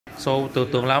So,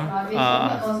 Tường Lam,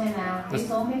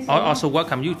 also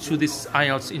welcome you to this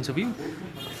IELTS interview.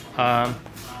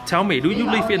 Tell me, do you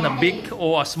live in a big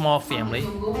or a small family? I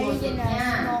live in a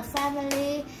small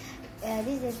family.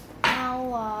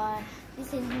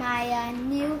 This is my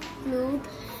nuclear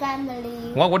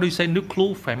family. What do you say,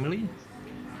 nuclear family?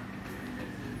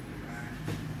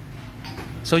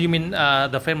 So you mean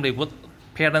the family with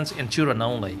parents and children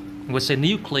only? We say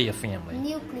nuclear family.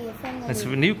 Nuclear family. It's a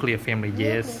nuclear family,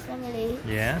 yes. Nuclear family.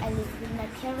 Yeah. I live with my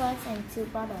parents and 2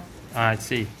 brothers. I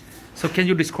see. So can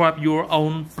you describe your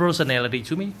own personality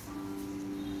to me?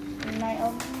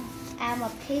 I'm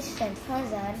a patient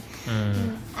person.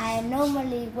 I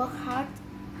normally work hard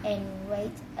and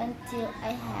wait until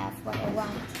I have what I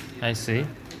want. I see.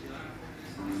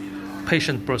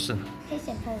 Patient person.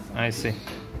 Patient person. I see.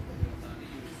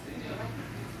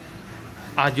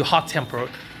 Are you hot-tempered?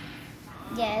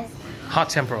 Yes.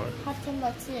 Hot-tempered. Hot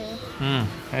temper too.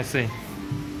 I see.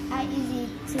 I easy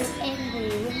to angry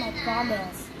with my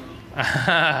brothers.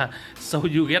 So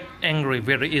you get angry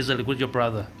very easily with your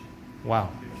brother. Wow.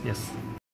 Yes.